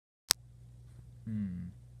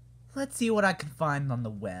Let's see what I can find on the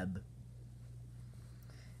web.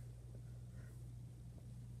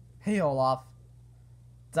 Hey Olaf.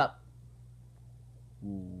 What's up?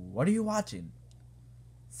 What are you watching?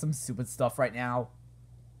 Some stupid stuff right now.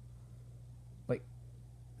 Wait,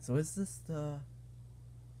 so is this the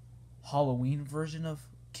Halloween version of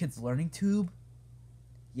Kids Learning Tube?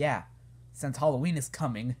 Yeah, since Halloween is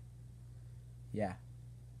coming. Yeah.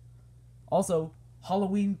 Also,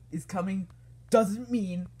 Halloween is coming doesn't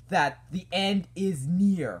mean that the end is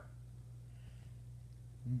near.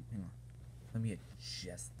 Hang on. Let me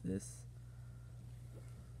adjust this.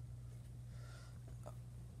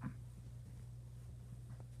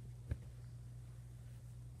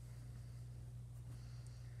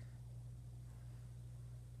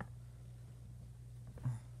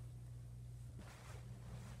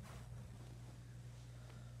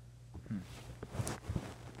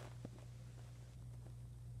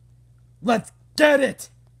 Let's get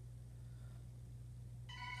it!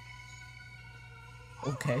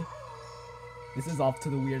 Okay. This is off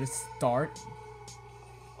to the weirdest start.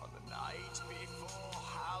 On the night before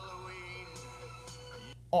Halloween.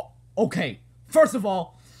 Oh, okay. First of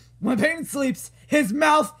all, when Peyton sleeps, his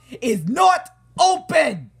mouth is not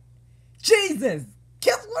open! Jesus!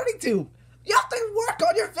 Kids Learning Tube! You have to work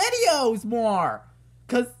on your videos more!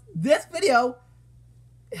 Because this video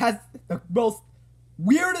has the most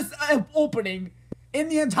weirdest opening in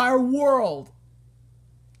the entire world.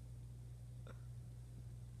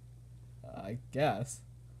 I guess.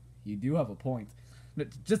 You do have a point.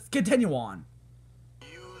 Just continue on.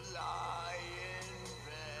 You lie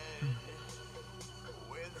in bed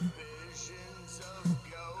with visions of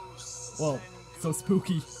ghosts. Well, so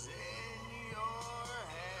spooky. In your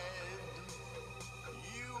head.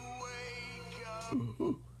 You wake up.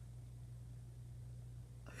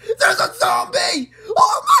 There's a zombie!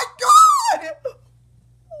 Oh my god!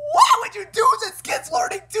 Why would you do this, Kids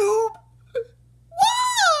Learning Tube?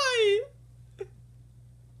 Why?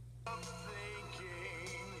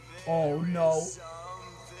 Oh no.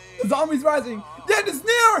 The zombie's rising! The end is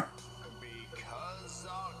near!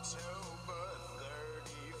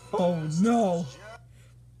 Oh no.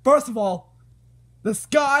 First of all, the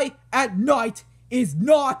sky at night is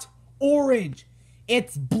not orange.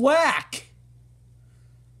 It's black.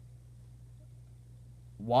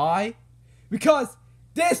 Why? Because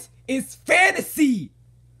this is fantasy!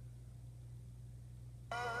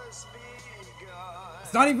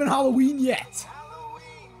 It's not even Halloween yet!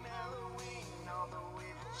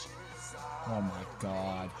 Oh my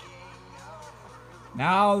god.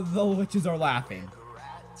 Now the witches are laughing.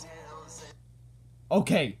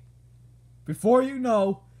 Okay. Before you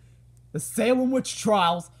know, the Salem witch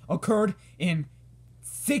trials occurred in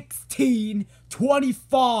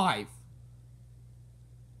 1625.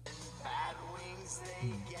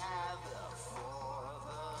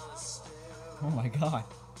 Oh my god.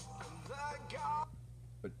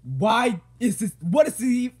 Why is this? What is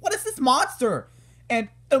this monster? And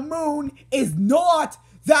the moon is not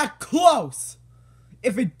that close.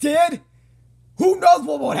 If it did, who knows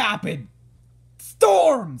what would happen?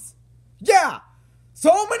 Storms! Yeah!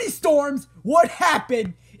 So many storms would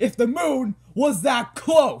happen if the moon was that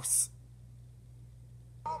close.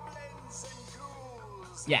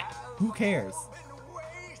 Yeah, who cares?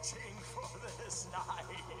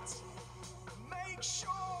 Make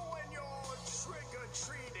sure when you're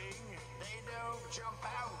trick-or-treating, they don't jump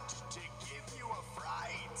out to give you a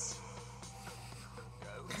fright.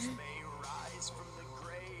 Ghosts may rise from the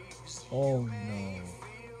graves. Oh no.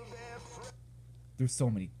 There's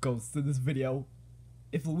so many ghosts in this video.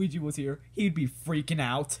 If Luigi was here, he'd be freaking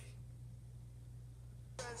out.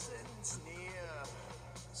 Presents near,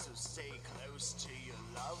 so stay close to your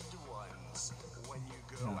loved ones when you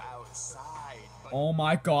go outside. But Oh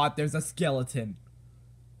my god, there's a skeleton.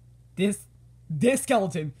 This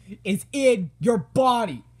skeleton is in your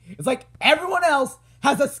body. It's like everyone else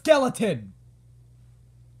has a skeleton.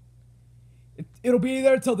 It'll be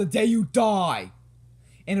there till the day you die.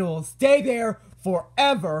 And it will stay there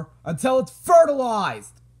forever until it's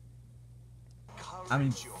fertilized. I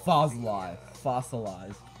mean, fossilized.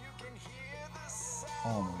 Fossilized.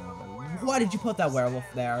 Oh my god. Why did you put that werewolf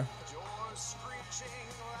there?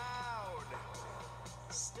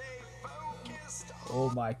 Oh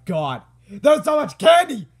my god. There's so much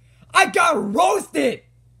candy! I got roasted!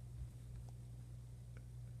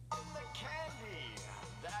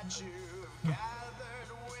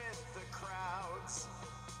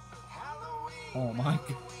 Oh my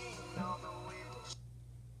god.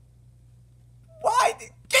 Why?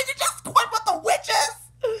 Can you just quit with the witches?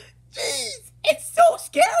 Jeez, it's so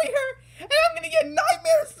scary here, and I'm gonna get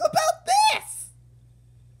nightmares about this!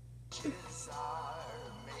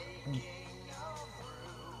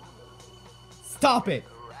 Stop it!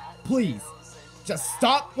 Please. Just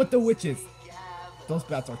stop with the witches. Those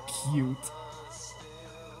bats are cute.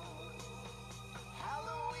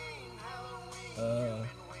 Oh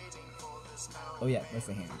yeah, that's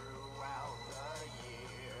a hand.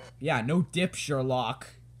 Yeah, no dip, Sherlock.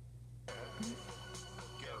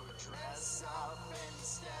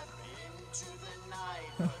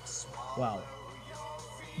 Wow.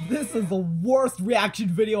 This is the worst reaction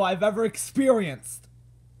video I've ever experienced.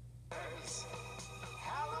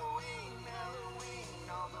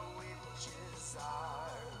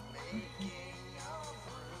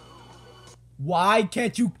 Why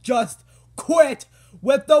can't you just quit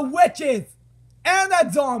with the witches and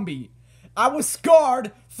that zombie? I was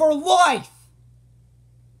scarred for life.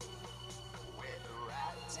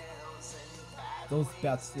 Those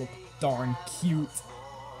bats look darn cute.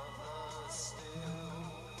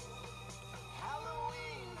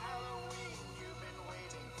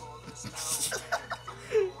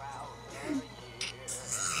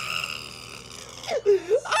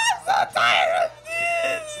 I'm so tired of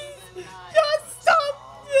this! Just stop!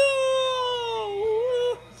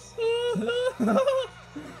 No!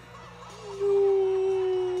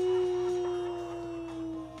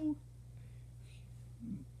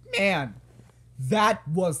 Man, that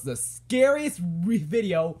was the scariest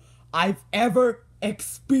video I've ever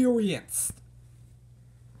experienced.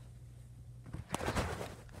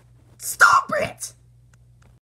 Stop it!